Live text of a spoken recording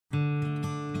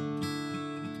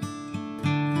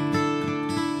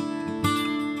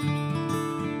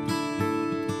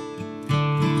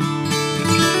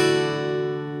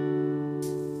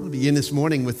begin this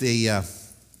morning with a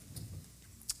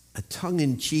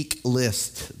tongue-in-cheek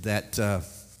list that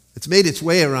it's made its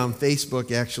way around Facebook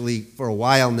actually for a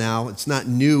while now. It's not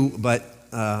new, but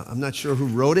I'm not sure who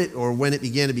wrote it or when it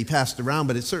began to be passed around,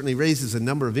 but it certainly raises a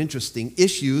number of interesting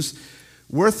issues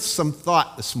worth some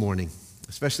thought this morning,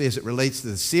 especially as it relates to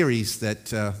the series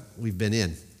that we've been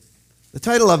in. The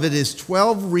title of it is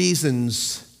 12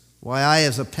 Reasons Why I,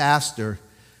 as a Pastor,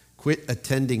 Quit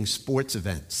Attending Sports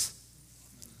Events.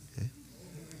 Okay.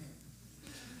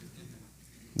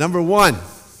 Number 1,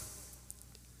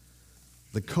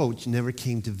 the coach never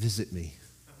came to visit me.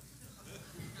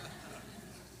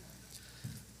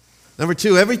 Number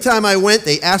 2, every time I went,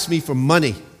 they asked me for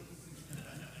money.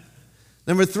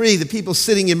 Number 3, the people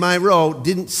sitting in my row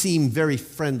didn't seem very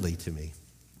friendly to me.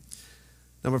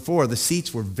 Number 4, the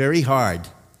seats were very hard.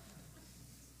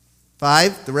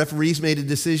 5, the referees made a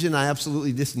decision I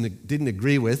absolutely didn't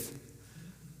agree with.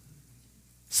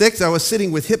 6, I was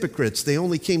sitting with hypocrites. They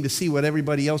only came to see what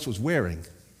everybody else was wearing.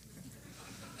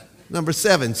 Number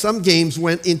 7, some games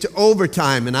went into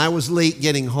overtime and I was late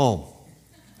getting home.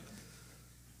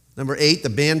 Number 8, the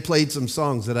band played some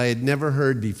songs that I had never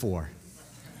heard before.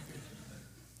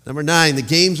 Number 9, the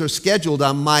games are scheduled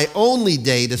on my only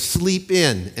day to sleep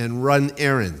in and run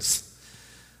errands.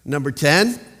 Number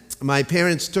 10, my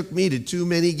parents took me to too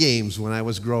many games when I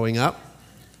was growing up.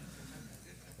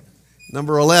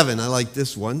 Number 11, I like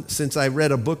this one. Since I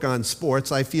read a book on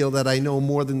sports, I feel that I know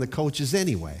more than the coaches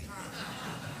anyway.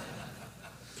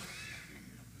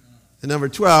 And number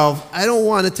 12, I don't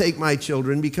want to take my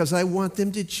children because I want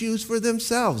them to choose for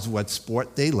themselves what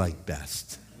sport they like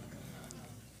best.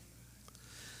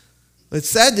 It's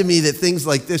sad to me that things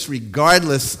like this,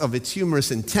 regardless of its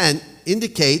humorous intent,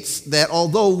 indicates that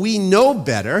although we know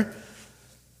better,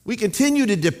 we continue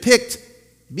to depict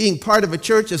being part of a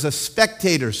church as a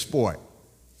spectator sport,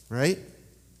 right?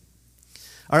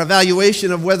 Our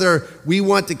evaluation of whether we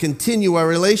want to continue our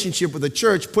relationship with the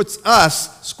church puts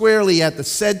us squarely at the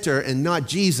center and not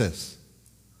Jesus.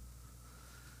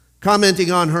 Commenting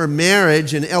on her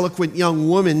marriage, an eloquent young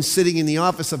woman sitting in the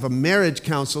office of a marriage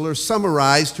counselor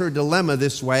summarized her dilemma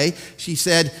this way. She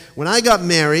said, "When I got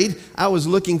married, I was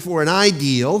looking for an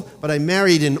ideal, but I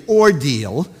married an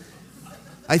ordeal.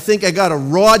 I think I got a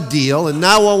raw deal, and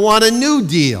now I want a new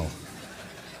deal."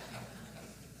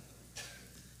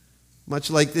 Much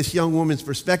like this young woman's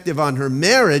perspective on her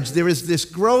marriage, there is this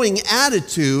growing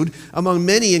attitude among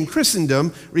many in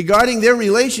Christendom regarding their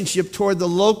relationship toward the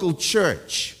local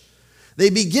church. They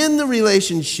begin the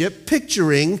relationship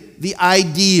picturing the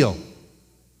ideal.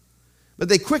 But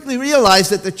they quickly realize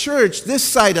that the church, this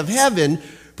side of heaven,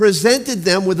 presented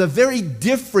them with a very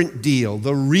different deal,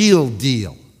 the real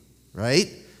deal,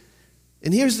 right?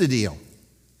 And here's the deal.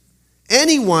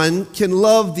 Anyone can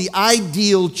love the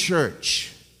ideal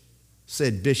church,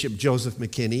 said Bishop Joseph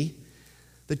McKinney.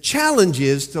 The challenge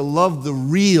is to love the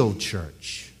real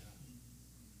church.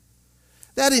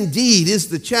 That indeed is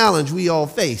the challenge we all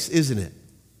face, isn't it?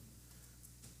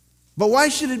 But why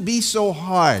should it be so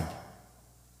hard?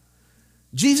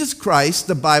 Jesus Christ,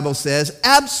 the Bible says,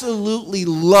 absolutely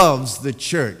loves the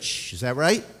church. Is that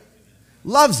right?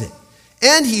 Loves it.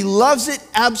 And he loves it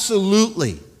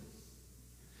absolutely.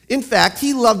 In fact,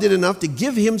 he loved it enough to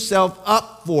give himself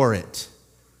up for it.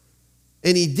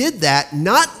 And he did that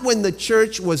not when the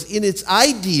church was in its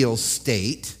ideal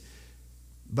state,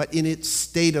 but in its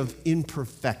state of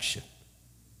imperfection.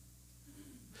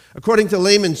 According to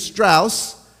Lehman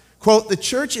Strauss, quote, "The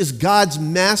church is God's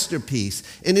masterpiece,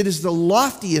 and it is the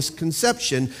loftiest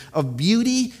conception of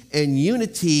beauty and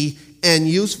unity and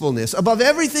usefulness above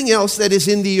everything else that is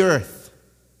in the earth.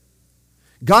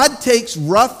 God takes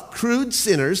rough, crude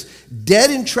sinners,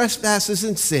 dead in trespasses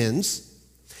and sins,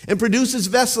 and produces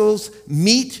vessels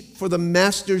meet for the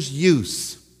master's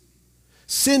use.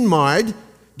 Sin-marred,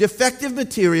 defective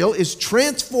material is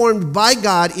transformed by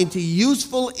God into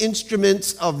useful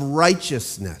instruments of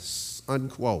righteousness,"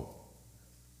 unquote.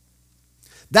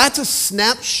 That's a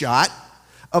snapshot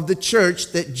of the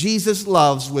church that Jesus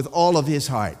loves with all of his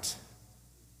heart.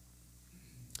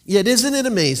 Yet isn't it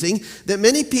amazing that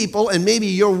many people, and maybe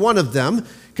you're one of them,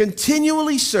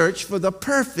 continually search for the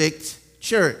perfect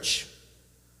church,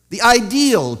 the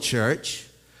ideal church,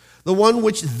 the one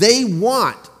which they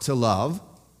want to love.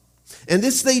 And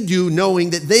this they do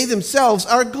knowing that they themselves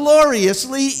are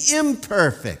gloriously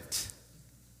imperfect.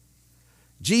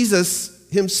 Jesus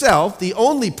himself, the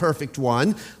only perfect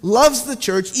one, loves the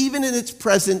church even in its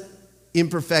present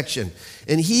imperfection.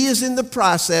 And he is in the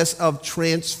process of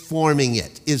transforming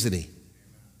it, isn't he?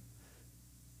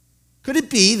 Could it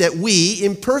be that we,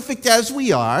 imperfect as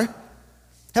we are,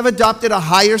 have adopted a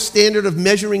higher standard of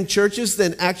measuring churches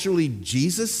than actually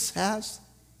Jesus has?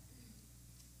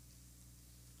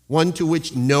 One to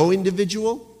which no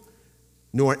individual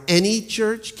nor any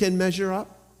church can measure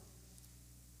up?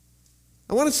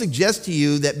 I want to suggest to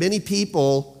you that many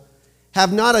people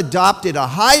have not adopted a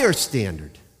higher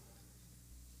standard,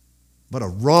 but a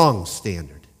wrong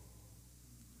standard.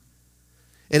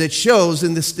 And it shows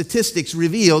in the statistics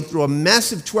revealed through a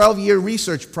massive 12-year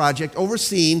research project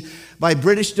overseen by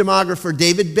British demographer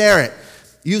David Barrett.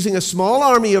 Using a small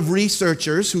army of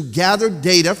researchers who gathered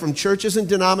data from churches and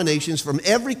denominations from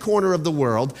every corner of the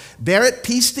world, Barrett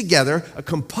pieced together a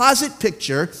composite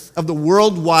picture of the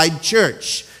worldwide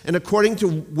church. And according to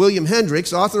William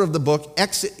Hendricks, author of the book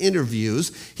Exit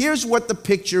Interviews, here's what the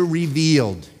picture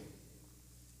revealed.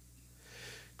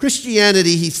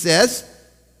 Christianity, he says,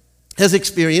 has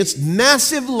experienced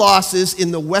massive losses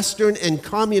in the Western and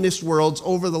communist worlds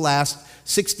over the last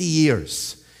 60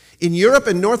 years. In Europe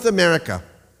and North America,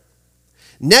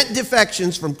 net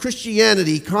defections from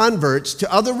Christianity converts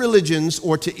to other religions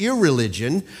or to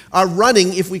irreligion are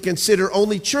running, if we consider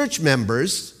only church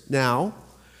members now,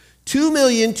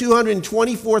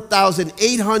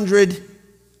 2,224,800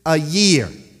 a year.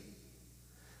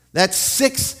 That's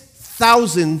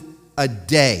 6,000 a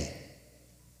day.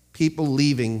 People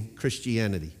leaving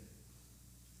Christianity.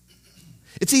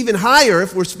 It's even higher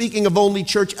if we're speaking of only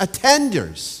church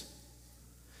attenders.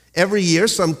 Every year,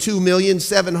 some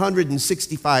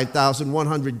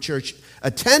 2,765,100 church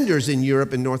attenders in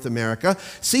Europe and North America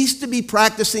cease to be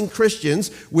practicing Christians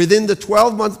within the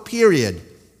 12-month period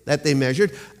that they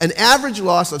measured, an average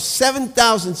loss of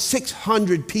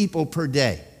 7,600 people per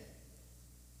day.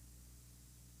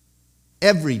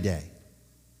 Every day.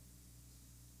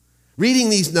 Reading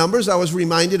these numbers, I was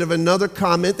reminded of another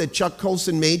comment that Chuck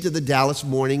Colson made to the Dallas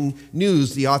Morning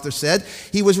News. The author said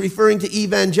he was referring to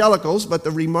evangelicals, but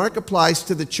the remark applies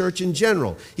to the church in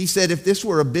general. He said, if this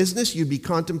were a business, you'd be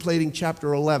contemplating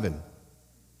Chapter 11,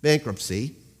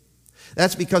 bankruptcy.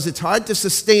 That's because it's hard to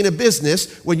sustain a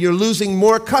business when you're losing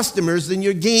more customers than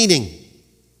you're gaining.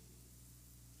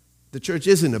 The church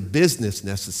isn't a business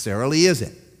necessarily, is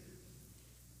it?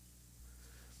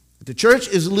 The church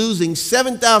is losing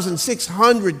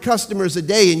 7,600 customers a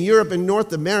day in Europe and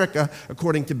North America,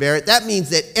 according to Barrett. That means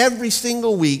that every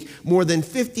single week, more than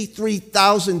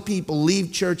 53,000 people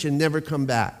leave church and never come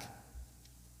back.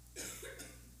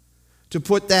 To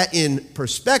put that in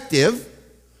perspective,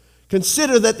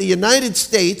 consider that the United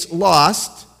States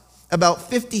lost about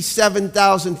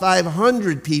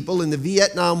 57,500 people in the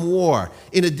Vietnam War.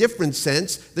 In a different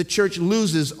sense, the church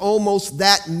loses almost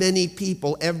that many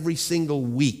people every single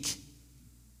week.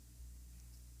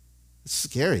 It's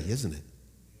scary, isn't it?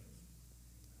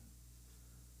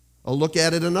 I'll look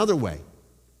at it another way.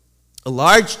 A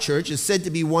large church is said to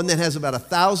be one that has about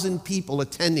 1,000 people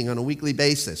attending on a weekly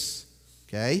basis,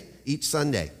 okay, each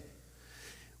Sunday.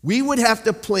 We would have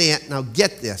to plant, now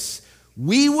get this,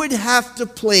 we would have to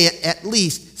plant at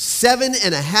least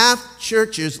 7.5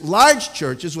 churches, large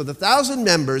churches with 1,000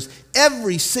 members,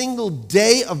 every single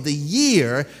day of the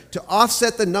year to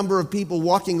offset the number of people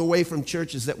walking away from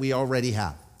churches that we already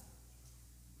have.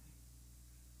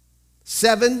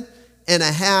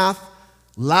 7.5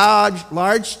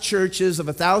 large churches of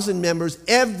 1,000 members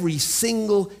every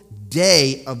single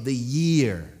day of the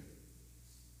year.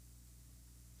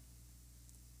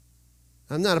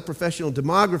 I'm not a professional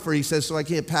demographer, he says, so I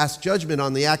can't pass judgment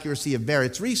on the accuracy of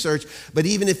Barrett's research, but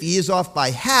even if he is off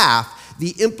by half,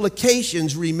 the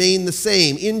implications remain the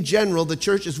same. In general, the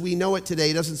church as we know it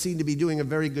today doesn't seem to be doing a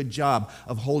very good job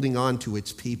of holding on to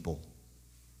its people.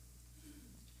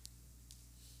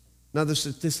 Another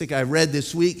statistic I read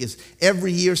this week is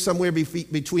every year somewhere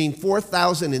between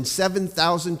 4,000 and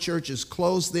 7,000 churches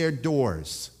close their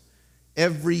doors.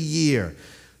 Every year.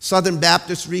 Southern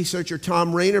Baptist researcher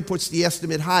Tom Rainer puts the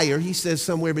estimate higher. He says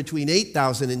somewhere between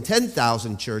 8,000 and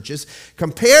 10,000 churches.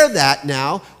 Compare that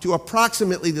now to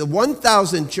approximately the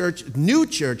 1,000 new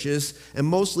churches and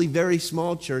mostly very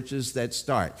small churches that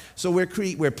start. So we're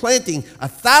planting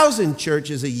 1,000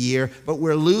 churches a year, but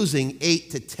we're losing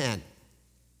 8 to 10.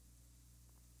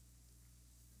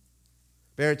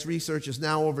 Barrett's research is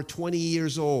now over 20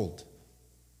 years old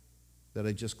that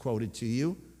I just quoted to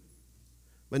you.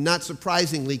 But not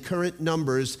surprisingly, current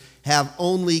numbers have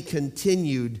only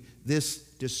continued this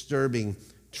disturbing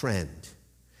trend.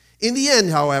 In the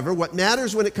end, however, what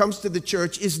matters when it comes to the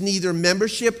church is neither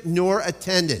membership nor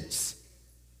attendance,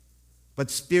 but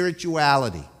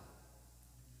spirituality.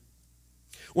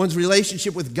 one's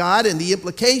relationship with God and the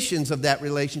implications of that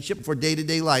relationship for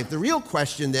day-to-day life. The real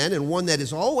question then, and one that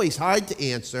is always hard to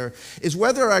answer, is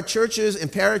whether our churches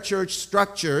and parachurch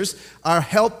structures are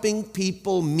helping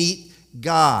people meet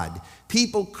God.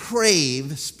 People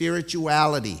crave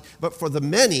spirituality, but for the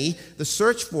many, the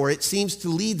search for it seems to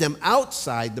lead them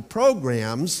outside the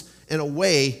programs and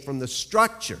away from the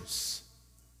structures.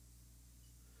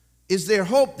 Is there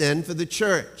hope then for the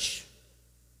church?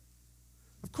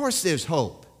 Of course there's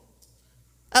hope.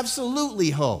 Absolutely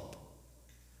hope.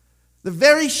 The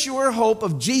very sure hope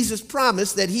of Jesus'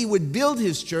 promise that he would build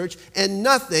his church and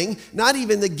nothing, not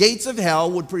even the gates of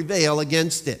hell, would prevail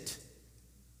against it.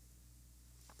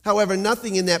 However,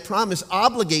 nothing in that promise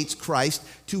obligates Christ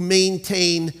to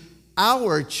maintain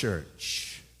our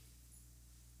church.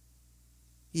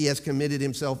 He has committed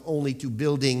himself only to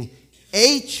building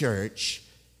a church,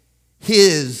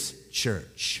 his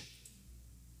church.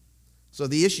 So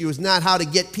the issue is not how to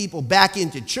get people back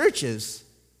into churches,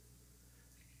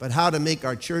 but how to make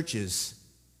our churches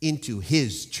into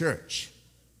his church.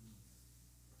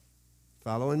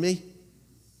 Following me?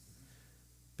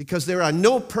 Because there are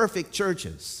no perfect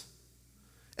churches,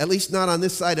 at least not on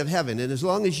this side of heaven. And as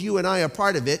long as you and I are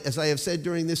part of it, as I have said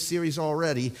during this series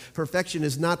already, perfection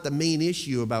is not the main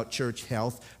issue about church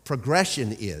health.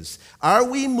 Progression is. Are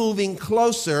we moving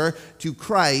closer to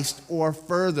Christ or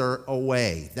further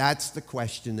away? That's the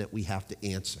question that we have to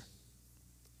answer.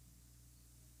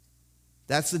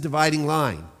 That's the dividing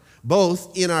line,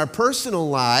 both in our personal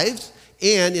lives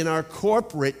and in our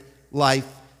corporate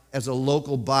life as a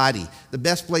local body. The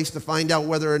best place to find out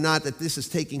whether or not that this is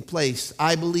taking place,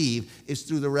 I believe, is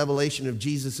through the revelation of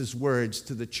Jesus' words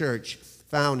to the church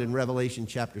found in Revelation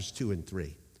chapters 2 and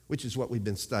 3, which is what we've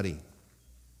been studying.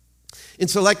 In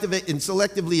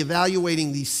selectively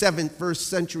evaluating the 7th, 1st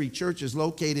century churches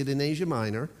located in Asia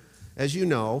Minor, as you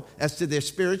know, as to their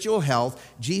spiritual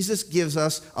health, Jesus gives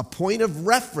us a point of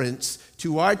reference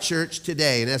to our church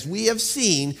today. And as we have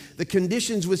seen, the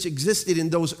conditions which existed in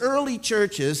those early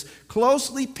churches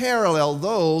closely parallel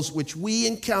those which we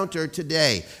encounter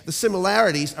today. The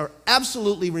similarities are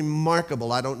absolutely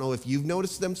remarkable. I don't know if you've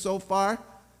noticed them so far,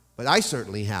 but I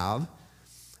certainly have.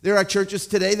 There are churches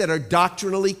today that are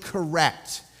doctrinally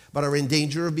correct, but are in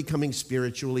danger of becoming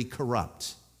spiritually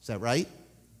corrupt. Is that right?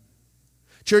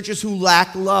 Churches who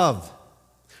lack love.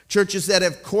 Churches that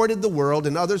have courted the world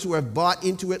and others who have bought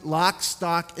into it lock,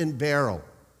 stock, and barrel.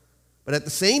 But at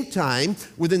the same time,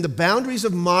 within the boundaries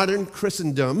of modern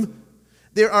Christendom,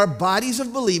 there are bodies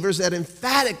of believers that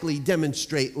emphatically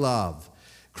demonstrate love.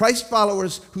 Christ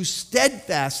followers who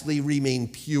steadfastly remain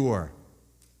pure,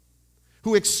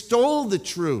 who extol the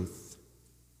truth,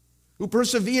 who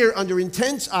persevere under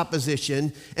intense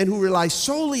opposition, and who rely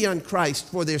solely on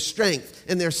Christ for their strength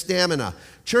and their stamina.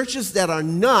 Churches that are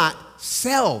not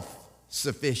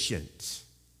self-sufficient.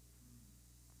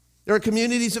 There are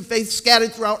communities of faith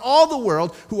scattered throughout all the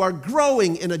world who are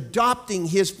growing and adopting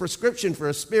his prescription for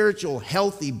a spiritual,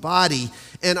 healthy body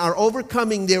and are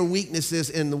overcoming their weaknesses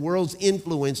and the world's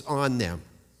influence on them.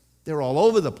 They're all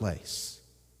over the place.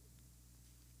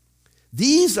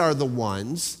 These are the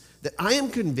ones that I am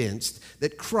convinced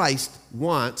that Christ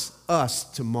wants us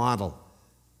to model.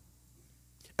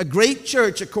 A great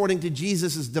church, according to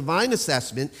Jesus' divine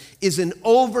assessment, is an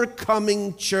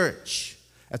overcoming church.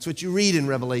 That's what you read in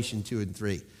Revelation 2 and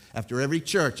 3. After every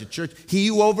church, he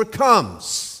who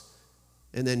overcomes.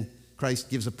 And then Christ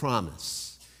gives a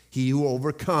promise. He who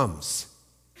overcomes.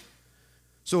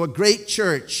 So a great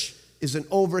church is an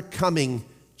overcoming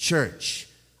church.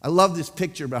 I love this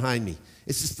picture behind me.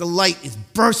 It's just the light is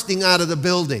bursting out of the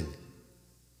building.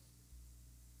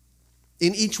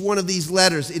 In each one of these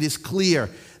letters, it is clear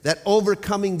that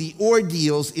overcoming the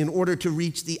ordeals in order to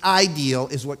reach the ideal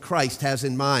is what Christ has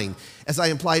in mind. As I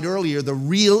implied earlier, the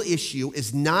real issue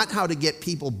is not how to get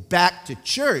people back to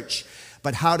church,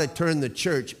 but how to turn the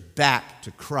church back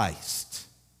to Christ.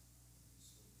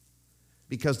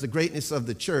 Because the greatness of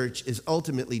the church is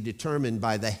ultimately determined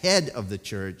by the head of the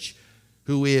church,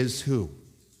 who is who?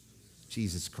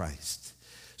 Jesus Christ.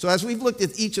 So as we've looked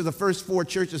at each of the first 4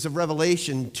 churches of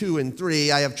Revelation 2 and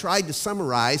 3, I have tried to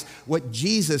summarize what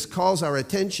Jesus calls our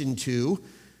attention to.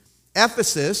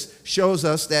 Ephesus shows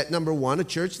us that, number 1, a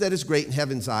church that is great in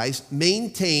heaven's eyes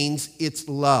maintains its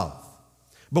love,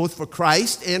 both for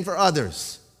Christ and for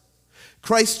others.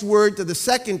 Christ's word to the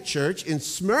second church in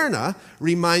Smyrna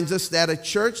reminds us that a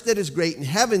church that is great in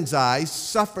heaven's eyes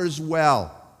suffers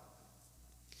well.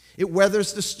 It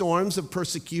weathers the storms of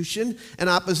persecution and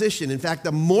opposition. In fact,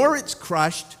 the more it's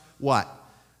crushed, what?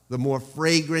 The more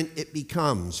fragrant it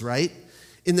becomes, right?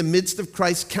 In the midst of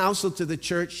Christ's counsel to the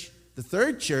church the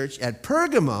third church at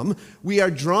Pergamum, we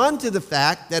are drawn to the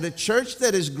fact that a church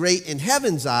that is great in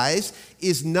heaven's eyes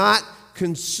is not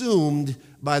consumed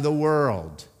by the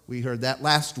world. We heard that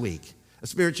last week. A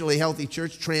spiritually healthy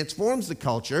church transforms the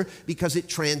culture because it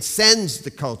transcends the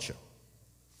culture.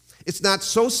 It's not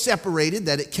so separated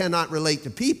that it cannot relate to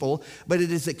people, but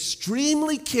it is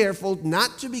extremely careful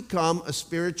not to become a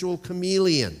spiritual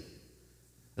chameleon.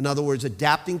 In other words,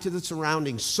 adapting to the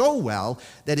surroundings so well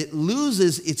that it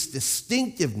loses its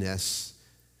distinctiveness.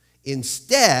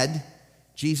 Instead,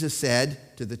 Jesus said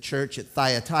to the church at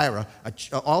Thyatira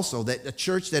also that a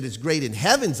church that is great in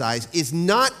heaven's eyes is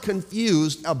not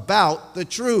confused about the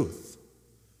truth.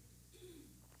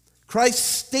 Christ's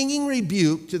stinging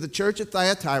rebuke to the church at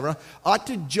Thyatira ought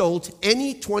to jolt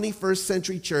any 21st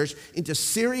century church into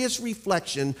serious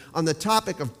reflection on the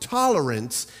topic of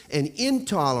tolerance and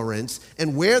intolerance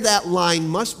and where that line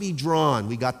must be drawn.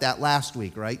 We got that last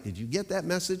week, right? Did you get that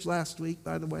message last week,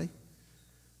 by the way?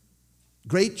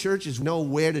 Great churches know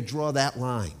where to draw that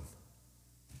line.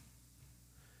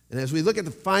 And as we look at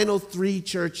the final three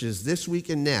churches this week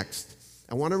and next,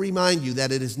 I want to remind you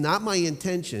that it is not my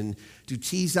intention to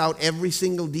tease out every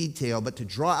single detail, but to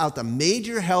draw out the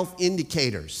major health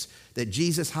indicators that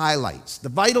Jesus highlights, the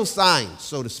vital signs,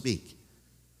 so to speak.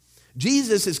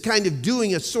 Jesus is kind of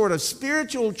doing a sort of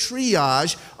spiritual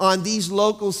triage on these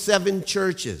local 7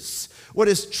 churches. What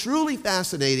is truly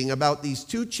fascinating about these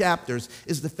 2 chapters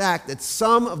is the fact that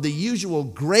some of the usual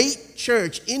great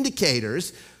church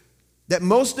indicators that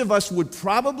most of us would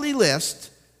probably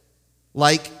list,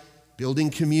 like building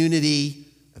community,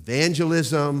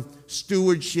 evangelism,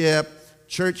 stewardship,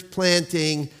 church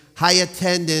planting, high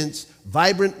attendance,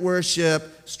 vibrant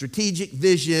worship, strategic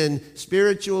vision,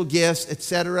 spiritual gifts,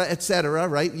 etc.,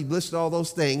 right? You list all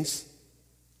those things.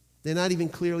 They're not even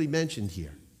clearly mentioned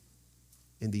here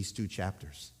in these 2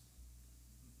 chapters.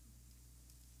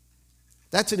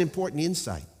 That's an important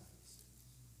insight.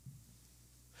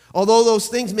 Although those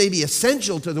things may be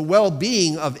essential to the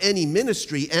well-being of any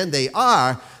ministry, and they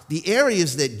are, the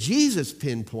areas that Jesus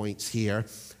pinpoints here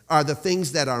are the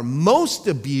things that are most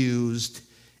abused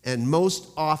and most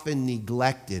often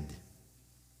neglected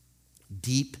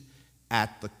deep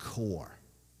at the core.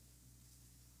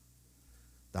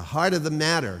 The heart of the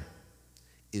matter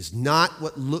is not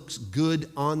what looks good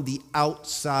on the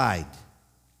outside,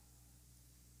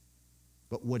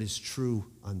 but what is true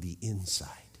on the inside.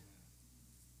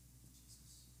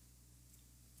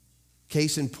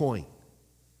 Case in point,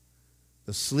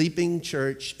 the sleeping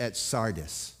church at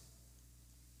Sardis.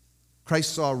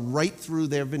 Christ saw right through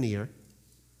their veneer,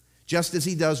 just as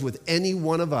he does with any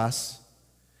one of us,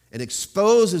 and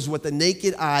exposes what the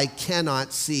naked eye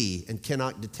cannot see and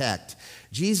cannot detect.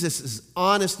 Jesus'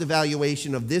 honest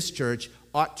evaluation of this church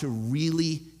ought to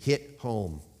really hit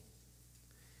home.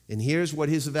 And here's what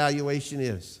his evaluation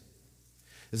is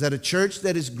that a church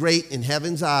that is great in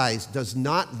heaven's eyes does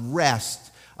not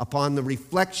rest upon the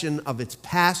reflection of its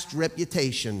past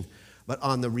reputation, but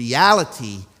on the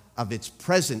reality of its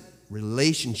present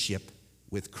relationship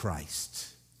with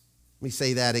Christ. Let me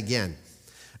say that again.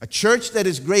 A church that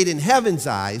is great in heaven's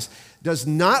eyes does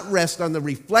not rest on the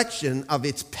reflection of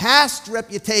its past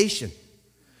reputation,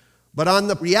 but on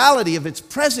the reality of its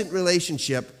present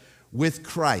relationship with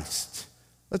Christ.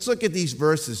 Let's look at these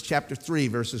verses, chapter 3,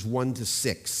 verses 1 to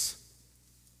 6.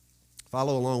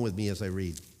 Follow along with me as I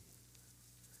read.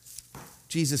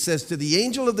 Jesus says, "To the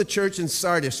angel of the church in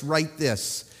Sardis write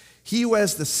this. He who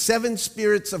has the 7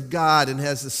 spirits of God and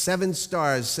has the 7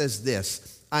 stars says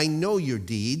this, I know your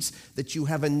deeds, that you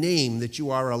have a name, that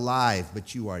you are alive,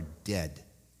 but you are dead.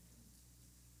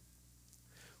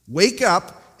 Wake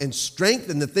up and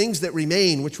strengthen the things that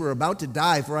remain, which were about to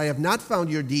die, for I have not found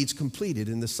your deeds completed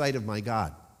in the sight of my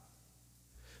God.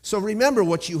 So remember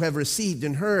what you have received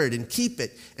and heard, and keep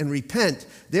it, and repent.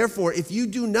 Therefore, if you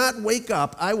do not wake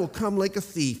up, I will come like a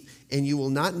thief, and you will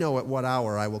not know at what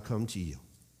hour I will come to you.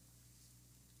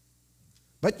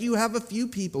 But you have a few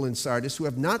people in Sardis who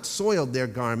have not soiled their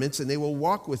garments, and they will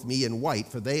walk with me in white,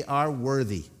 for they are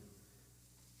worthy.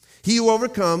 He who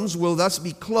overcomes will thus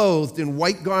be clothed in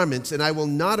white garments, and I will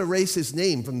not erase his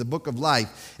name from the book of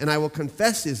life, and I will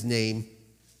confess his name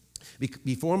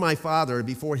before my Father and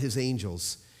before his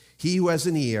angels. He who has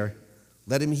an ear,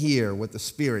 let him hear what the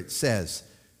Spirit says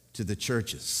to the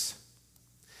churches."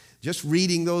 Just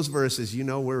reading those verses, you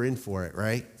know we're in for it,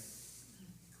 right?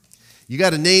 You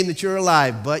got a name that you're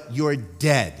alive, but you're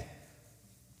dead.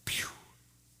 Pew.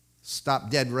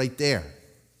 Stop dead right there.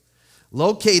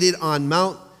 Located on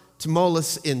Mount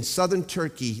Tmolus in southern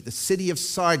Turkey, the city of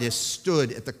Sardis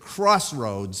stood at the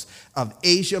crossroads of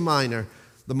Asia Minor,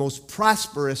 the most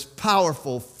prosperous,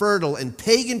 powerful, fertile, and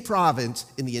pagan province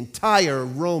in the entire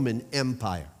Roman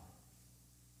Empire.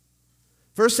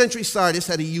 First century Sardis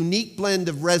had a unique blend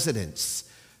of residents: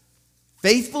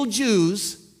 faithful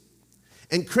Jews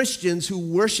and Christians who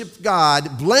worshiped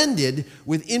God, blended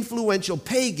with influential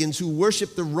pagans who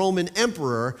worshiped the Roman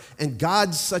emperor and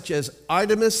gods such as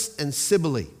Artemis and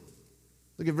Cybele.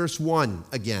 Look at verse 1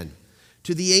 again.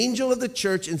 To the angel of the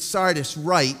church in Sardis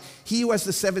write, he who has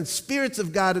the seven spirits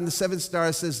of God and the seven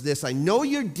stars says this: I know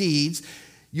your deeds.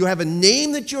 You have a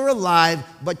name that you're alive,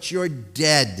 but you're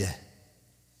dead.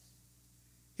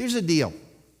 Here's the deal.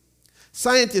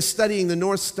 Scientists studying the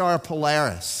North Star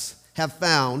Polaris have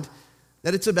found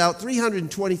that it's about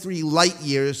 323 light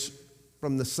years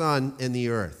from the sun and the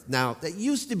earth. Now, they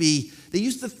used to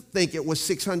think it was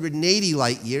 680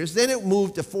 light years, then it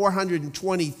moved to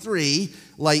 423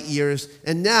 light years,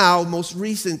 and now most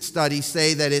recent studies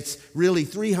say that it's really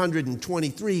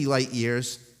 323 light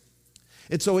years.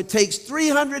 And so it takes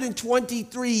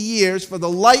 323 years for the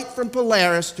light from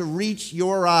Polaris to reach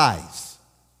your eyes.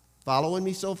 Following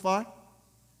me so far?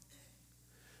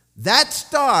 That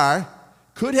star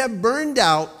could have burned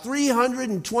out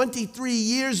 323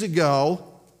 years ago,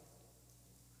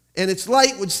 and its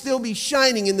light would still be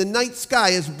shining in the night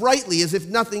sky as brightly as if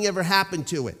nothing ever happened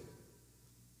to it.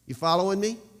 You following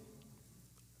me?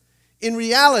 In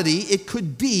reality, it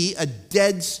could be a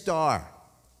dead star,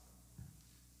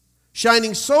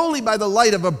 shining solely by the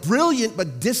light of a brilliant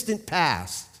but distant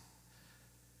past.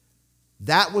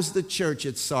 That was the church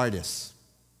at Sardis.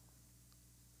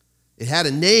 It had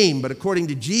a name, but according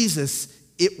to Jesus,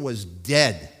 it was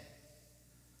dead.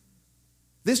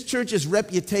 This church's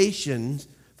reputation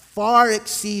far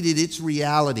exceeded its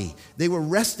reality. They were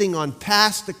resting on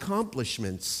past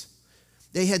accomplishments.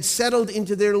 They had settled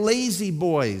into their lazy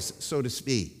boys, so to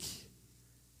speak.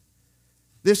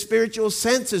 Their spiritual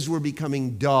senses were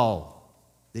becoming dull.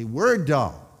 They were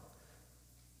dull.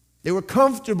 They were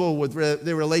comfortable with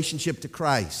their relationship to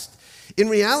Christ. In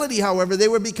reality, however, they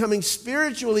were becoming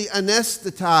spiritually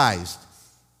anesthetized.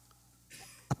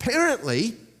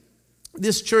 Apparently,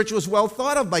 this church was well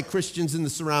thought of by Christians in the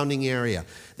surrounding area.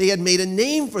 They had made a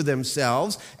name for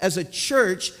themselves as a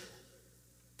church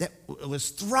that was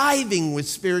thriving with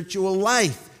spiritual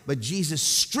life. But Jesus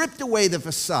stripped away the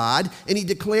facade, and he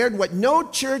declared what no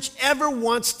church ever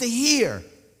wants to hear: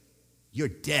 you're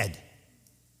dead.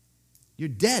 You're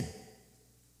dead.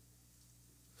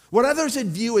 What others had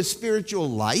viewed as spiritual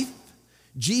life,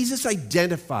 Jesus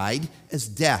identified as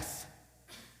death.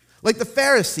 Like the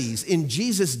Pharisees in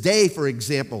Jesus' day, for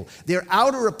example, their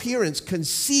outer appearance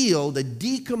concealed a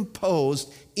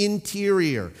decomposed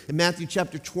interior. In Matthew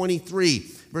chapter 23,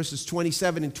 verses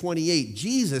 27 and 28,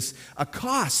 Jesus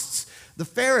accosts the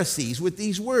Pharisees with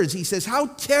these words. He says, "How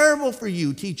terrible for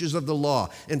you, teachers of the law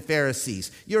and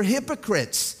Pharisees. You're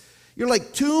hypocrites. You're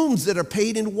like tombs that are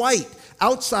painted in white.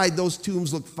 Outside, those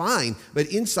tombs look fine, but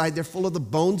inside they're full of the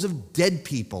bones of dead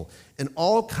people and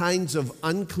all kinds of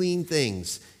unclean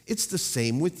things. It's the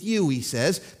same with you," he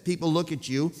says. People look at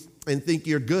you and think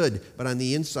you're good, but on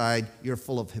the inside, you're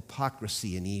full of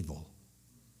hypocrisy and evil.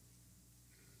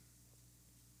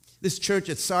 This church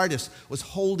at Sardis was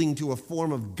holding to a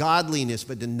form of godliness,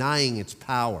 but denying its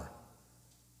power.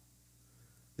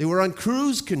 They were on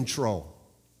cruise control.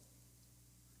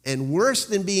 And worse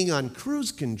than being on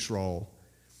cruise control,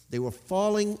 they were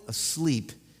falling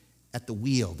asleep at the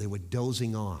wheel. They were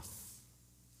dozing off.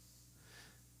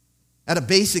 At a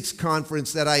basics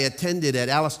conference that I attended at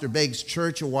Alistair Begg's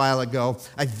church a while ago,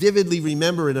 I vividly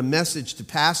remember in a message to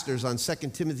pastors on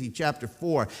 2 Timothy chapter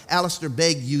 4, Alistair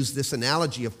Begg used this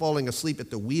analogy of falling asleep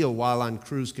at the wheel while on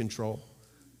cruise control.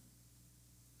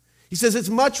 He says it's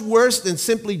much worse than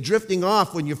simply drifting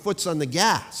off when your foot's on the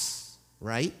gas,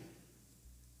 right?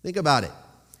 Think about it.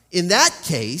 In that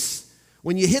case,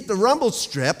 when you hit the rumble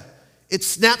strip, it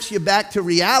snaps you back to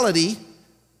reality,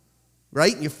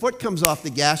 right? And your foot comes off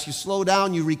the gas, you slow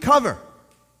down, you recover.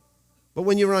 But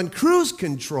when you're on cruise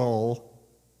control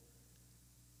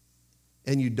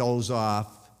and you doze off,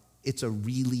 it's a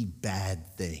really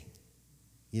bad thing.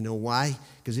 You know why?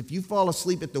 Because if you fall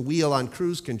asleep at the wheel on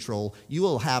cruise control, you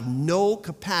will have no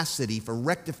capacity for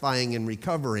rectifying and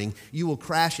recovering. You will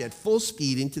crash at full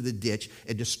speed into the ditch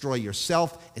and destroy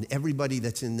yourself and everybody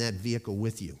that's in that vehicle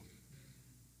with you.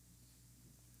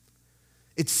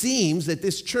 It seems that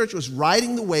this church was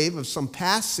riding the wave of some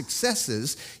past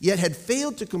successes, yet had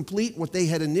failed to complete what they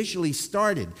had initially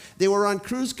started. They were on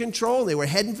cruise control, they were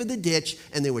heading for the ditch,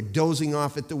 and they were dozing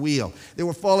off at the wheel. They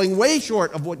were falling way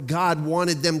short of what God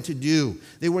wanted them to do.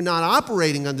 They were not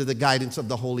operating under the guidance of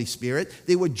the Holy Spirit.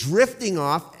 They were drifting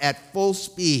off at full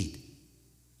speed.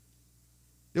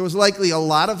 There was likely a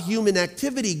lot of human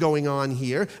activity going on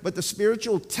here, but the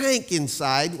spiritual tank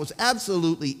inside was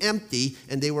absolutely empty,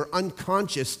 and they were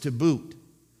unconscious to boot.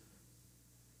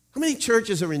 How many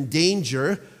churches are in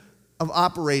danger of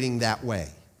operating that way?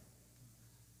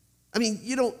 I mean,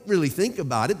 you don't really think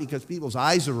about it because people's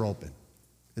eyes are open,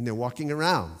 and they're walking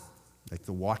around like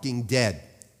the walking dead.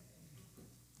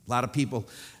 A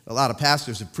lot of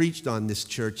pastors have preached on this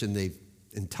church, and they've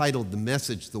entitled the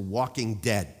message, The Walking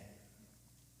Dead.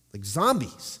 Like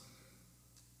zombies.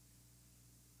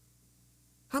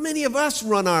 How many of us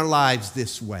run our lives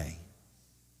this way?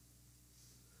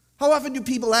 How often do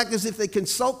people act as if they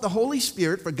consult the Holy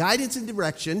Spirit for guidance and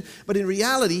direction, but in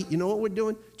reality, you know what we're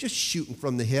doing? Just shooting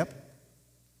from the hip.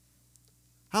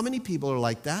 How many people are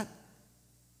like that?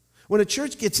 When a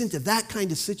church gets into that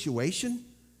kind of situation,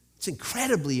 it's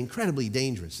incredibly, incredibly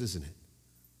dangerous, isn't it?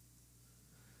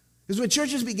 Because when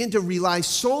churches begin to rely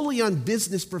solely on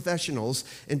business professionals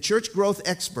and church growth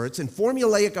experts and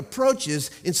formulaic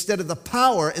approaches instead of the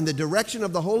power and the direction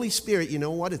of the Holy Spirit, you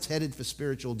know what? It's headed for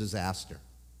spiritual disaster.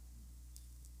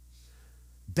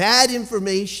 Bad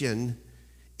information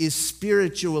is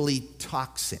spiritually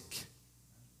toxic.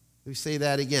 Let me say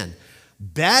that again.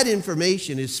 Bad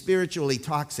information is spiritually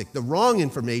toxic. The wrong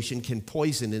information can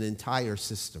poison an entire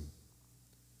system.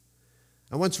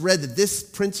 I once read that this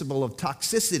principle of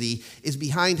toxicity is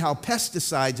behind how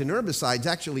pesticides and herbicides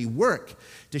actually work.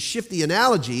 To shift the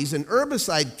analogies, an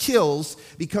herbicide kills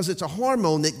because it's a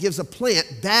hormone that gives a plant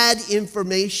bad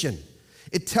information.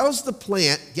 It tells the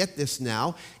plant, get this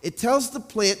now, it tells the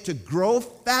plant to grow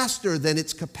faster than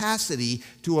its capacity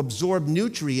to absorb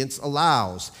nutrients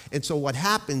allows. And so what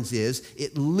happens is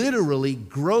it literally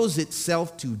grows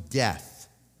itself to death.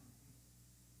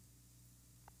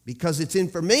 Because its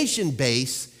information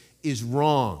base is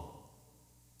wrong.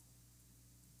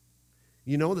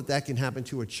 You know that can happen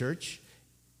to a church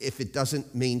if it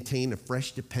doesn't maintain a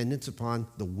fresh dependence upon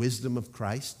the wisdom of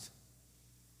Christ?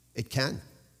 It can.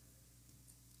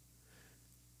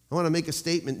 I want to make a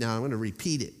statement now. I'm going to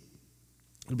repeat it.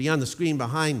 It'll be on the screen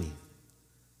behind me.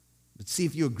 But see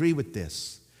if you agree with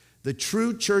this. The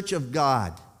true church of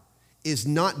God is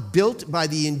not built by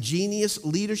the ingenious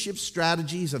leadership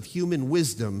strategies of human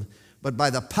wisdom, but by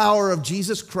the power of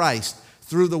Jesus Christ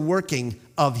through the working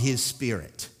of His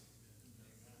Spirit.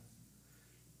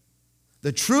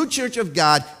 The true church of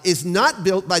God is not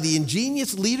built by the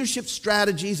ingenious leadership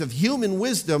strategies of human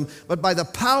wisdom, but by the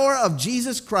power of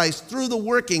Jesus Christ through the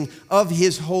working of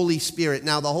His Holy Spirit.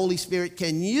 Now, the Holy Spirit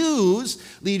can use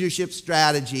leadership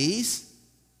strategies,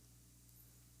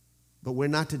 but we're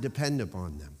not to depend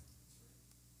upon them.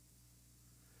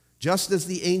 Just as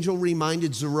the angel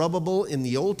reminded Zerubbabel in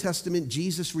the Old Testament,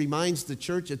 Jesus reminds the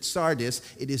church at Sardis,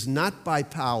 it is not by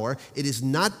power, it is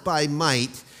not by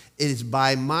might, it is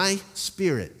by my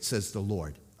Spirit, says the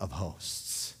Lord of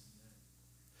hosts.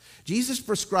 Jesus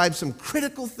prescribed some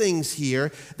critical things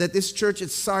here that this church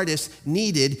at Sardis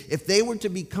needed if they were to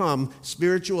become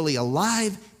spiritually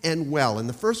alive and well. And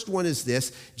the first one is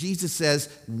this. Jesus says,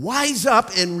 "Wise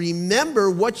up and remember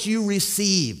what you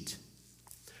received."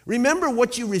 Remember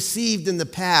what you received in the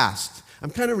past.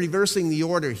 I'm kind of reversing the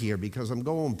order here because I'm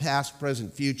going past,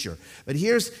 present, future. But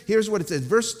here's what it says.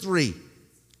 Verse 3.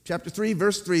 Chapter 3,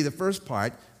 verse 3, the first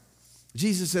part.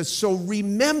 Jesus says, "So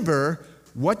remember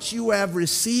what you have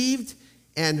received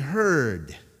and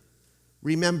heard."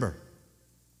 Remember.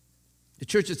 The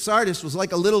church at Sardis was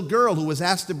like a little girl who was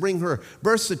asked to bring her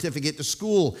birth certificate to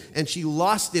school, and she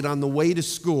lost it on the way to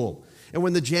school. And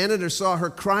when the janitor saw her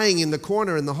crying in the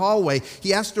corner in the hallway,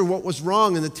 he asked her what was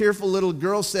wrong, and the tearful little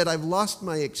girl said, "I've lost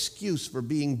my excuse for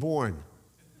being born."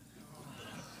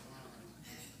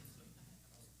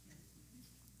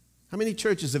 How many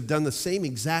churches have done the same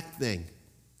exact thing?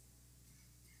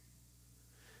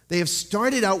 They have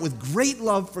started out with great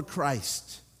love for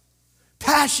Christ,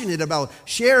 passionate about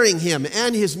sharing Him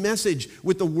and His message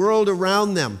with the world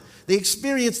around them. They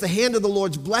experience the hand of the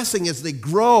Lord's blessing as they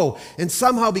grow and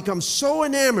somehow become so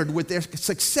enamored with their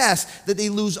success that they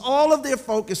lose all of their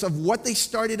focus of what they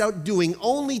started out doing,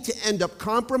 only to end up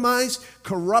compromised,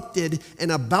 corrupted,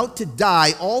 and about to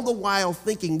die, all the while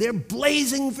thinking they're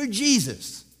blazing for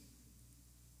Jesus.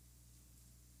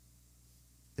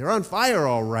 They're on fire,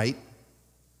 all right,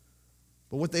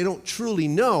 but what they don't truly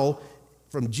know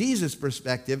from Jesus'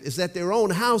 perspective is that their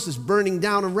own house is burning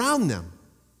down around them.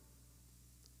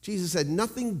 Jesus had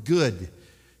nothing good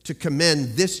to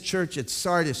commend this church at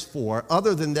Sardis for,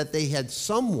 other than that they had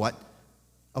somewhat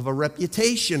of a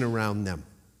reputation around them.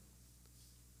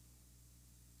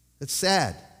 It's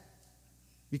sad,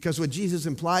 because what Jesus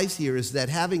implies here is that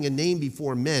having a name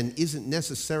before men isn't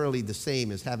necessarily the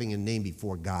same as having a name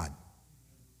before God.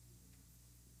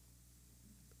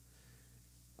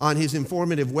 On his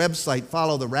informative website,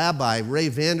 Follow the Rabbi, Ray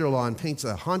Vander Laan paints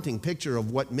a haunting picture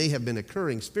of what may have been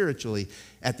occurring spiritually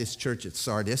at this church at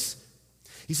Sardis.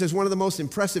 He says one of the most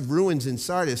impressive ruins in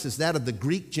Sardis is that of the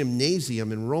Greek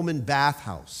gymnasium and Roman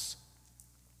bathhouse.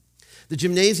 The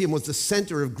gymnasium was the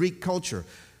center of Greek culture,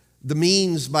 the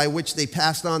means by which they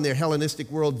passed on their Hellenistic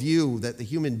worldview that the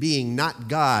human being, not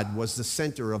God, was the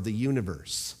center of the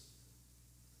universe.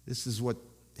 This is what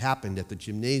happened at the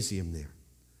gymnasium there.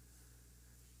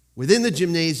 Within the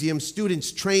gymnasium,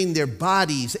 students trained their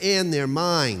bodies and their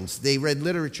minds. They read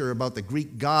literature about the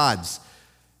Greek gods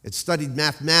and studied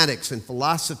mathematics and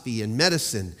philosophy and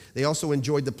medicine. They also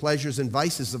enjoyed the pleasures and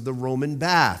vices of the Roman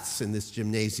baths in this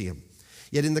gymnasium.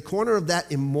 Yet in the corner of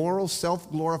that immoral,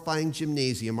 self-glorifying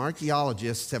gymnasium,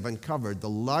 archaeologists have uncovered the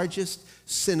largest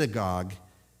synagogue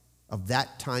of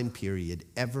that time period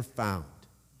ever found.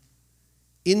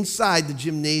 Inside the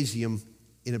gymnasium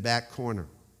in a back corner.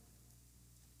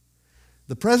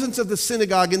 The presence of the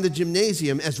synagogue in the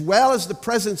gymnasium, as well as the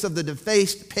presence of the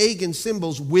defaced pagan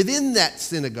symbols within that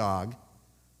synagogue,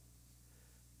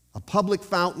 a public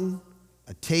fountain,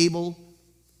 a table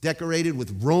decorated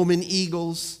with Roman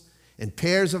eagles, and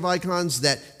pairs of icons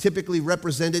that typically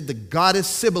represented the goddess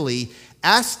Cybele,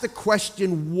 asked the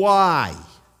question, why?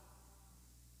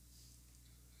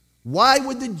 Why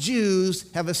would the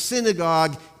Jews have a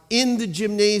synagogue in the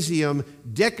gymnasium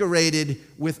decorated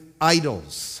with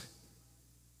idols?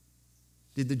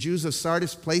 Did the Jews of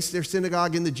Sardis place their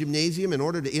synagogue in the gymnasium in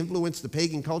order to influence the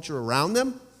pagan culture around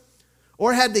them?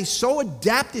 Or had they so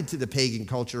adapted to the pagan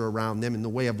culture around them in the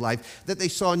way of life that they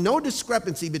saw no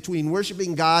discrepancy between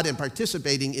worshiping God and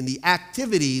participating in the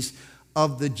activities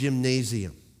of the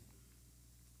gymnasium?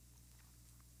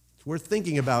 It's worth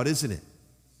thinking about, isn't it?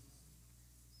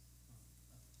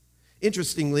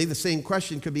 Interestingly, the same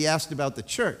question could be asked about the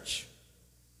church.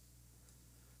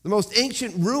 The most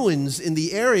ancient ruins in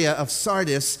the area of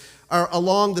Sardis are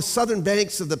along the southern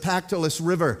banks of the Pactolus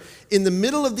River. In the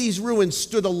middle of these ruins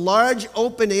stood a large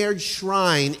open-aired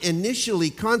shrine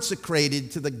initially consecrated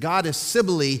to the goddess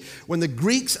Cybele. When the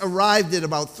Greeks arrived at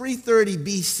about 330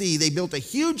 BC, they built a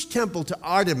huge temple to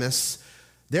Artemis,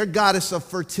 their goddess of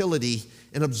fertility,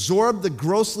 and absorbed the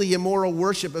grossly immoral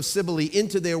worship of Cybele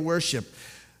into their worship.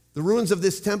 The ruins of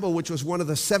this temple, which was one of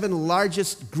the 7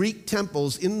 largest Greek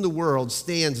temples in the world,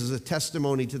 stands as a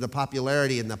testimony to the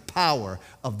popularity and the power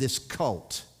of this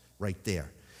cult right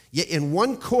there. Yet in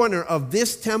one corner of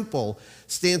this temple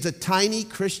stands a tiny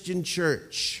Christian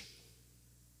church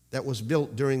that was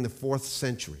built during the 4th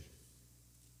century.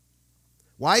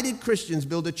 Why did Christians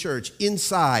build a church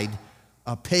inside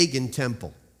a pagan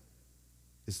temple?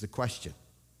 Is the question.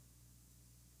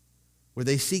 Were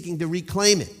they seeking to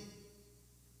reclaim it,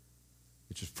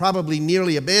 which was probably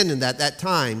nearly abandoned at that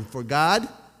time, for God?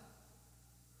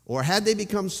 Or had they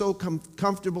become so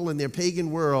comfortable in their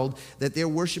pagan world that their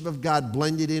worship of God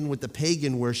blended in with the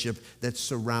pagan worship that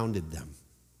surrounded them?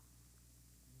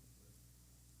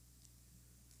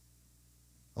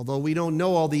 Although we don't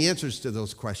know all the answers to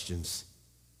those questions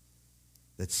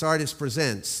that Sardis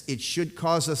presents, it should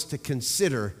cause us to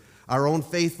consider our own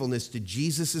faithfulness to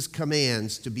Jesus'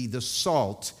 commands to be the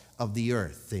salt of the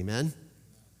earth. Amen?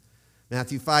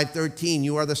 Matthew 5:13,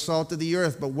 you are the salt of the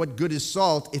earth, but what good is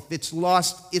salt if it's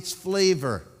lost its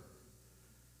flavor?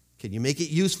 Can you make it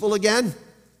useful again?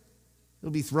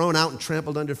 It'll be thrown out and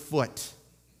trampled underfoot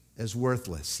as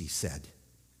worthless, he said.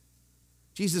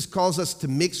 Jesus calls us to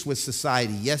mix with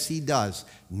society. Yes, he does.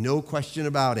 No question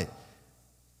about it.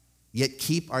 Yet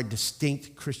keep our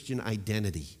distinct Christian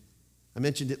identity. I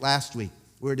mentioned it last week.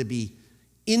 We're to be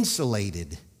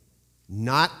insulated,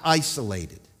 not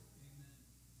isolated.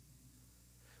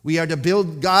 We are to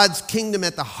build God's kingdom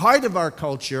at the heart of our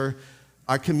culture,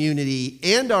 our community,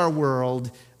 and our world,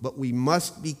 but we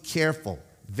must be careful,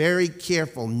 very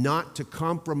careful, not to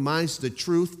compromise the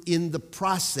truth in the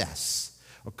process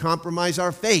or compromise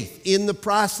our faith in the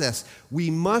process. We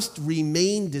must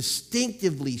remain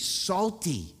distinctively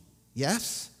salty,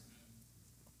 yes?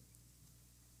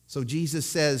 So Jesus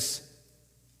says,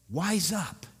 wise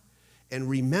up and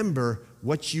remember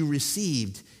what you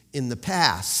received in the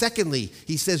past. Secondly,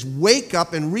 he says, wake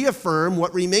up and reaffirm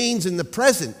what remains in the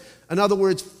present. In other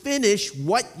words, finish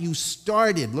what you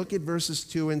started. Look at verses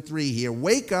 2 and 3 here.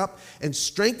 Wake up and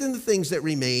strengthen the things that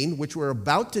remain, which were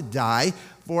about to die,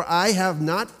 for I have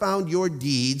not found your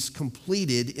deeds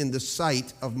completed in the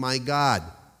sight of my God.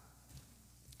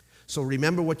 So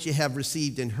remember what you have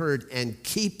received and heard and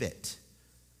keep it.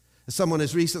 As someone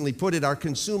has recently put it, our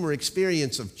consumer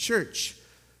experience of church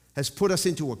has put us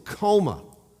into a coma,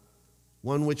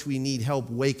 one which we need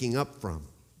help waking up from.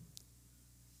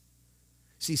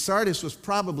 See, Sardis was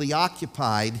probably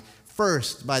occupied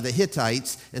first by the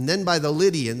Hittites and then by the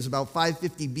Lydians. About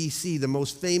 550 BC, the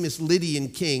most famous Lydian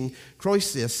king,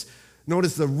 Croesus, known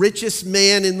as the richest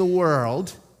man in the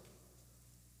world,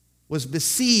 was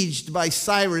besieged by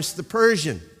Cyrus the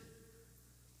Persian.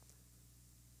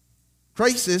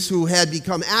 Croesus, who had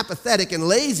become apathetic and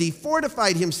lazy,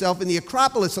 fortified himself in the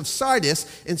Acropolis of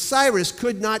Sardis, and Cyrus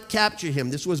could not capture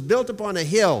him. This was built upon a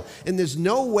hill, and there's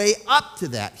no way up to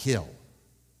that hill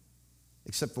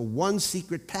except for one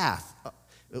secret path.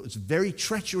 It was very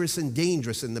treacherous and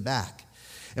dangerous in the back.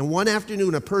 And one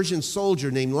afternoon, a Persian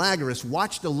soldier named Lagarus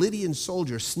watched a Lydian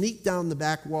soldier sneak down the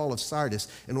back wall of Sardis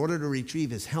in order to retrieve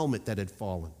his helmet that had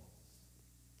fallen.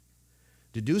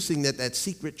 Deducing that that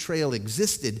secret trail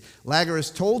existed,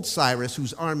 Lagarus told Cyrus,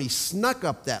 whose army snuck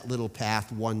up that little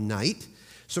path one night,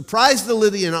 surprised the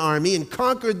Lydian army, and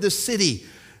conquered the city.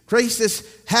 Croesus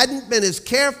hadn't been as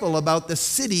careful about the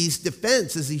city's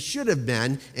defense as he should have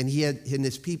been, and he and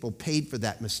his people paid for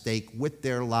that mistake with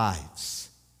their lives.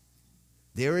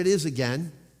 There it is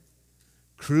again,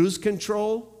 cruise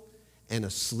control and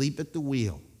asleep at the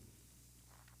wheel.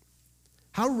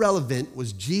 How relevant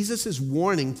was Jesus'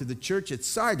 warning to the church at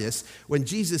Sardis when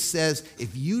Jesus says,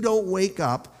 if you don't wake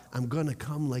up, I'm going to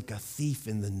come like a thief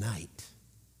in the night.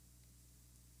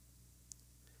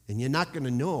 And you're not going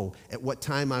to know at what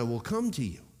time I will come to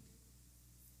you.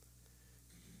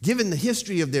 Given the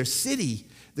history of their city,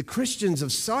 the Christians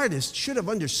of Sardis should have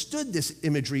understood this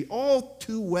imagery all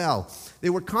too well. They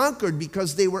were conquered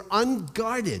because they were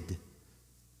unguarded,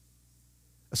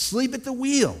 asleep at the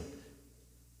wheel.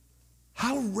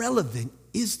 How relevant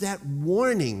is that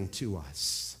warning to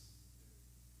us?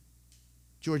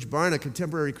 George Barna,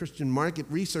 contemporary Christian market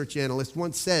research analyst,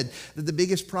 once said that the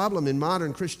biggest problem in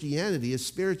modern Christianity is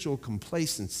spiritual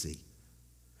complacency.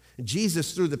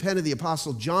 Jesus, through the pen of the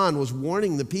Apostle John, was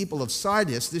warning the people of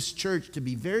Sardis, this church, to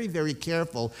be very, very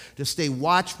careful, to stay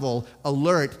watchful,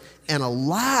 alert, and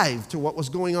alive to what was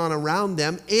going on around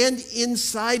them and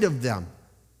inside of them.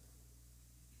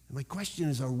 And my question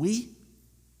is, are we?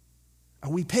 Are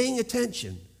we paying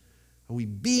attention? Are we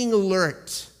being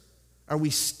alert? Are we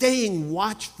staying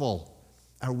watchful?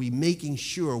 Are we making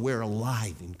sure we're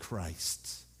alive in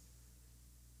Christ?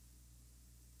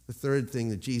 The third thing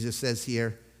that Jesus says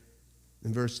here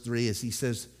in verse 3 is he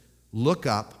says, look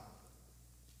up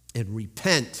and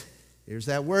repent. Here's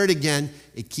that word again.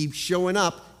 It keeps showing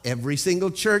up every single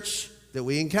church that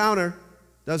we encounter,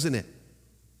 doesn't it?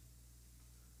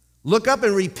 Look up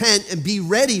and repent and be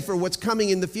ready for what's coming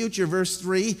in the future. Verse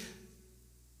 3,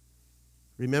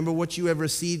 remember what you have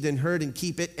received and heard and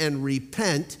keep it and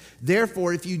repent.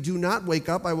 Therefore, if you do not wake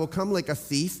up, I will come like a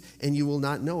thief, and you will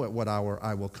not know at what hour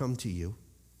I will come to you.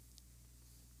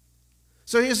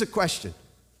 So here's a question.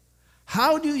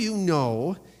 How do you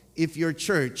know if your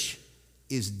church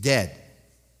is dead?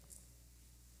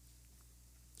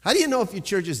 How do you know if your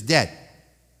church is dead?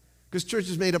 Because church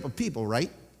is made up of people, right?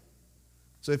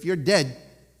 So if you're dead,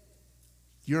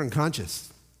 you're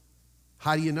unconscious.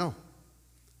 How do you know?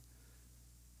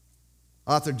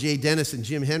 Author Jay Dennis and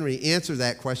Jim Henry answer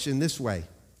that question this way.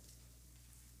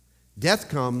 Death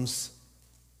comes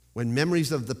when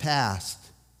memories of the past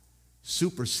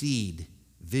supersede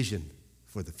vision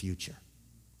for the future.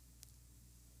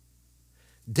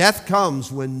 Death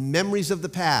comes when memories of the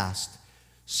past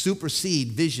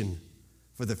supersede vision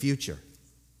for the future.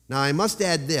 Now, I must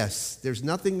add this. There's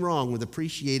nothing wrong with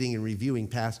appreciating and reviewing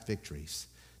past victories.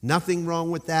 Nothing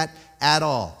wrong with that at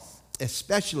all,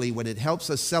 especially when it helps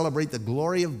us celebrate the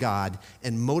glory of God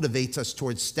and motivates us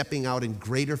towards stepping out in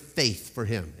greater faith for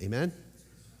Him. Amen?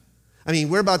 I mean,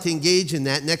 we're about to engage in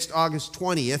that next August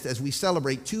 20th as we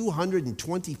celebrate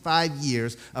 225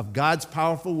 years of God's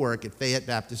powerful work at Fayette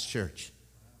Baptist Church.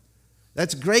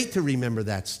 That's great to remember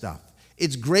that stuff.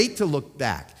 It's great to look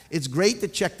back. It's great to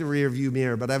check the rearview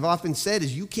mirror, but I've often said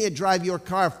is you can't drive your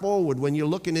car forward when you're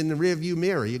looking in the rearview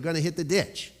mirror. You're going to hit the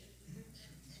ditch.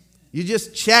 You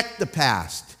just check the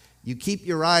past. You keep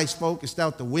your eyes focused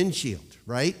out the windshield,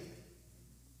 right?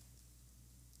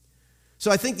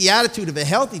 So I think the attitude of a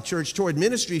healthy church toward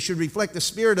ministry should reflect the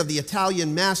spirit of the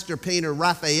Italian master painter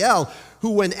Raphael,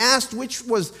 who when asked which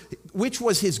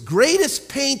was his greatest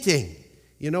painting,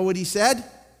 you know what he said?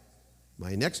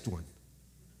 My next one.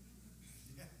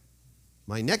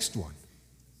 My next one.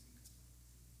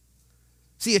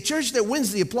 See, a church that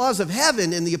wins the applause of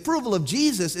heaven and the approval of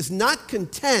Jesus is not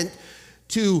content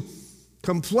to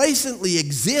complacently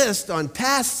exist on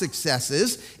past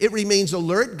successes. It remains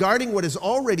alert, guarding what has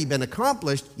already been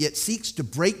accomplished, yet seeks to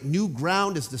break new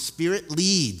ground as the Spirit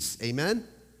leads. Amen?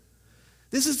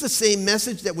 This is the same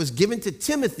message that was given to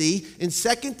Timothy in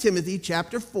 2 Timothy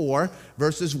chapter 4,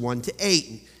 verses 1 to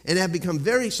 8, and have become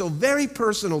very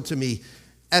personal to me,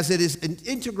 as it is an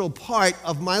integral part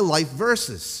of my life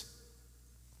verses.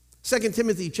 2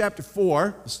 Timothy chapter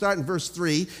 4, start in verse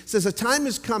 3, says, "A time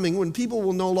is coming when people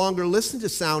will no longer listen to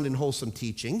sound and wholesome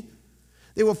teaching.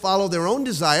 They will follow their own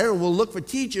desire and will look for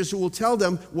teachers who will tell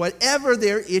them whatever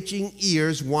their itching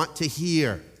ears want to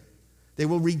hear. They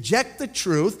will reject the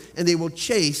truth and they will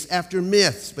chase after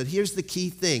myths." But here's the key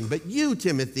thing. "But you,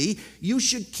 Timothy, you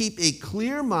should keep a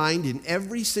clear mind in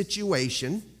every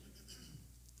situation."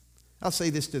 I'll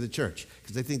say this to the church,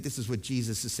 because I think this is what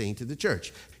Jesus is saying to the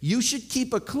church. You should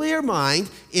keep a clear mind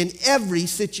in every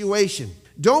situation.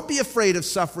 Don't be afraid of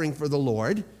suffering for the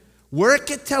Lord.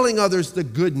 Work at telling others the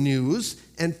good news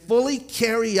and fully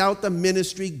carry out the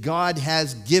ministry God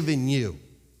has given you.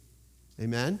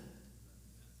 Amen?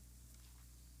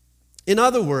 In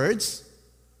other words,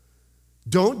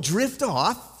 don't drift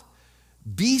off.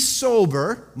 Be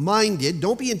sober-minded.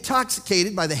 Don't be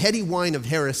intoxicated by the heady wine of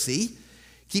heresy.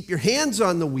 Keep your hands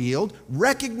on the wheel.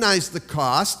 Recognize the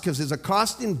cost, because there's a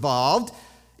cost involved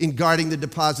in guarding the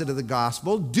deposit of the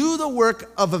gospel. Do the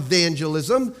work of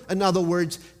evangelism. In other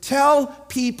words, tell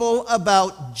people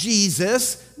about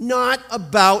Jesus, not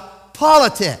about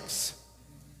politics.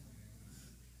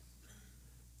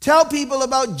 Tell people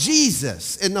about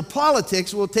Jesus, and the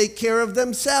politics will take care of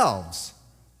themselves.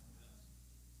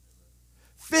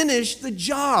 Finish the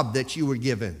job that you were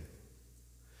given.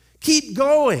 Keep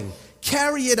going.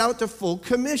 Carry it out to full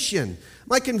commission.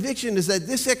 My conviction is that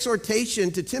this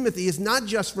exhortation to Timothy is not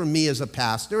just for me as a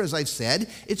pastor, as I've said,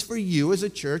 it's for you as a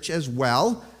church as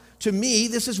well. To me,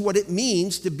 this is what it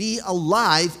means to be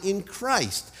alive in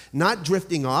Christ, not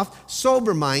drifting off,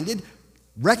 sober-minded,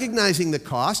 recognizing the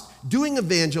cost, doing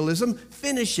evangelism,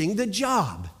 finishing the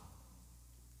job.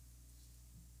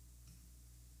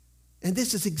 And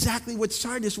this is exactly what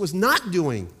Sardis was not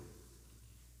doing,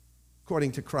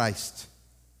 according to Christ.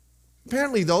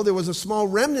 Apparently, though, there was a small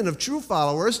remnant of true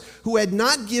followers who had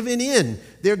not given in.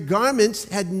 Their garments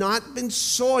had not been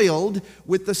soiled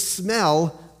with the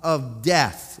smell of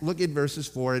death. Look at verses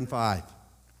 4 and 5.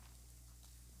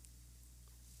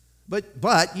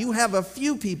 But you have a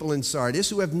few people in Sardis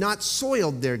who have not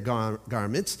soiled their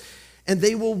garments, and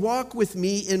they will walk with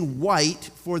me in white,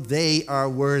 for they are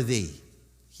worthy.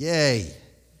 Yay.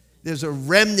 There's a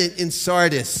remnant in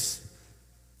Sardis.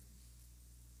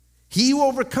 He who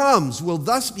overcomes will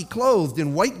thus be clothed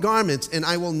in white garments, and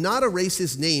I will not erase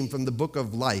his name from the book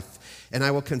of life, and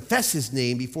I will confess his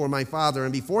name before my Father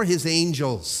and before his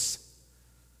angels.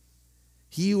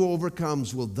 He who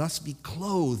overcomes will thus be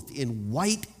clothed in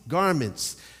white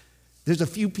garments. There's a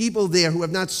few people there who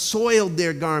have not soiled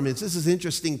their garments. This is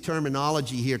interesting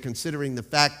terminology here, considering the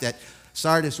fact that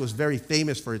Sardis was very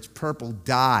famous for its purple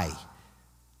dye.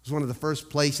 It was one of the first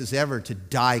places ever to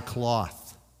dye cloth.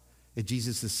 And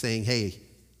Jesus is saying, hey,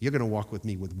 you're going to walk with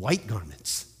me with white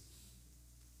garments.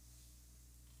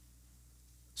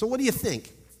 So what do you think?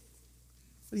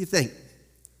 What do you think?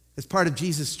 As part of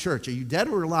Jesus' church, are you dead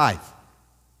or alive?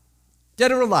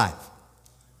 Dead or alive?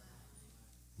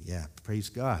 Yeah, praise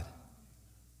God.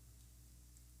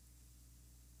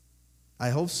 I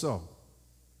hope so.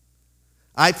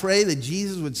 I pray that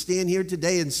Jesus would stand here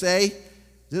today and say,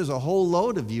 there's a whole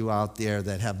load of you out there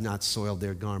that have not soiled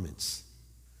their garments.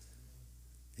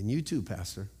 And you too,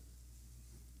 Pastor.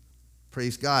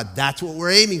 Praise God. That's what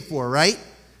we're aiming for, right?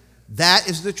 That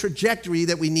is the trajectory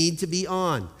that we need to be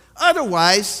on.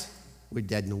 Otherwise, we're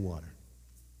dead in the water.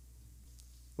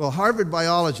 Well, Harvard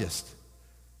biologist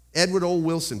Edward O.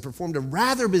 Wilson performed a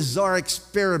rather bizarre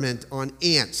experiment on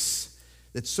ants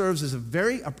that serves as a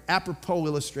very apropos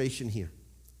illustration here.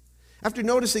 After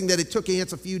noticing that it took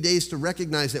ants a few days to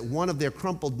recognize that one of their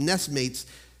crumpled nestmates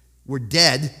were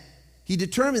dead, he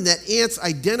determined that ants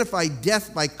identify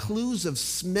death by clues of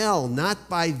smell, not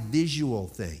by visual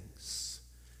things.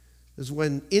 Because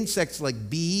when insects like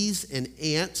bees and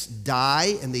ants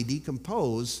die and they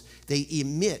decompose, they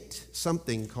emit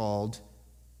something called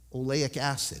oleic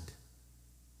acid.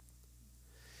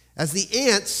 As the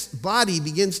ant's body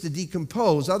begins to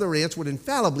decompose, other ants would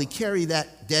infallibly carry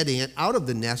that dead ant out of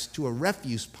the nest to a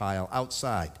refuse pile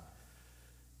outside.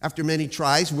 After many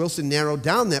tries, Wilson narrowed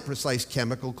down that precise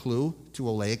chemical clue to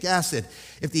oleic acid.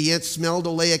 If the ants smelled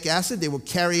oleic acid, they would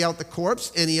carry out the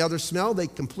corpse. Any other smell, they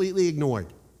completely ignored.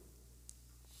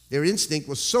 Their instinct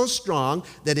was so strong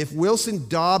that if Wilson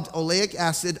daubed oleic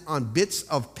acid on bits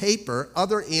of paper,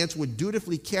 other ants would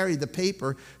dutifully carry the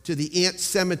paper to the ant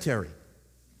cemetery.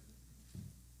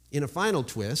 In a final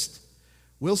twist,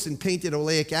 Wilson painted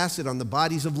oleic acid on the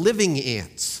bodies of living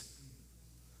ants.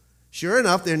 Sure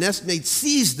enough, their nestmates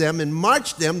seized them and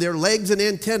marched them, their legs and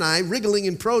antennae wriggling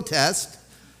in protest,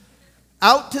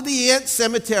 out to the ant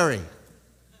cemetery.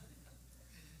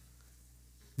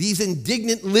 These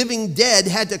indignant living dead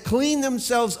had to clean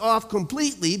themselves off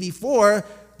completely before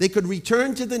they could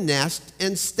return to the nest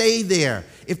and stay there.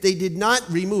 If they did not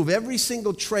remove every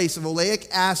single trace of oleic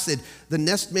acid, the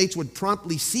nestmates would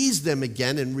promptly seize them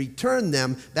again and return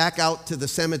them back out to the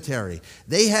cemetery.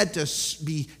 They had to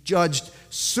be judged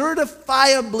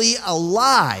certifiably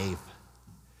alive,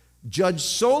 judged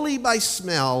solely by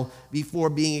smell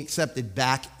before being accepted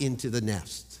back into the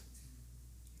nest.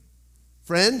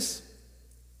 Friends,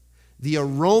 the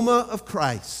aroma of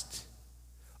Christ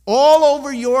all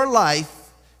over your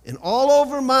life and all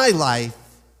over my life,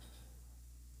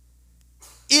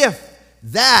 if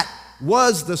that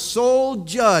was the sole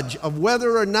judge of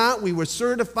whether or not we were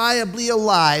certifiably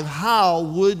alive, how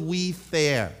would we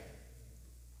fare?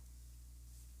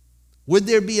 Would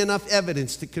there be enough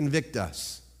evidence to convict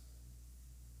us?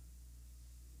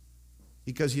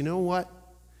 Because you know what?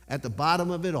 At the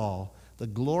bottom of it all, the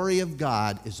glory of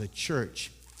God is a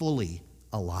church fully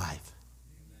alive.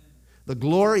 The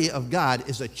glory of God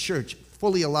is a church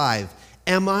fully alive.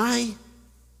 Am I?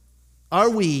 Are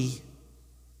we?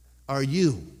 Are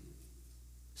you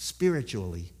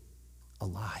spiritually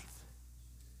alive?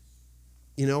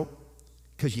 You know,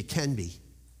 because you can be.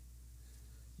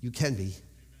 You can be.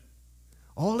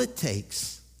 All it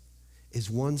takes is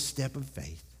one step of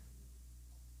faith.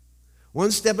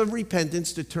 One step of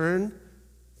repentance to turn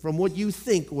from what you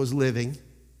think was living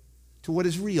to what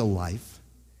is real life.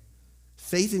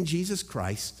 Faith in Jesus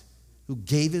Christ, who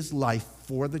gave his life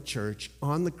for the church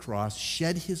on the cross,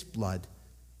 shed his blood,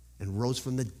 and rose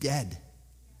from the dead.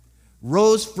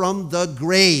 Rose from the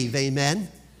grave, amen?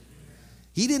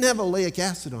 He didn't have oleic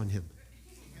acid on him.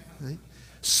 Right?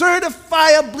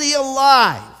 Certifiably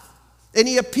alive. And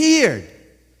he appeared.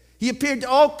 He appeared to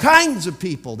all kinds of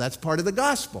people. That's part of the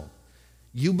gospel.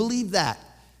 You believe that.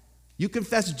 You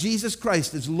confess Jesus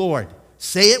Christ as Lord.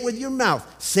 Say it with your mouth.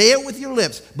 Say it with your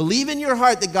lips. Believe in your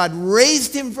heart that God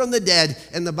raised him from the dead.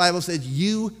 And the Bible says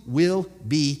you will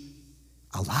be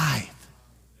alive.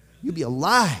 You'll be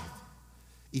alive.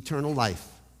 Eternal life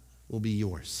will be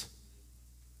yours.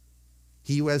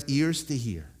 He who has ears to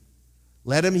hear,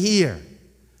 let him hear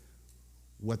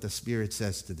what the Spirit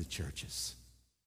says to the churches.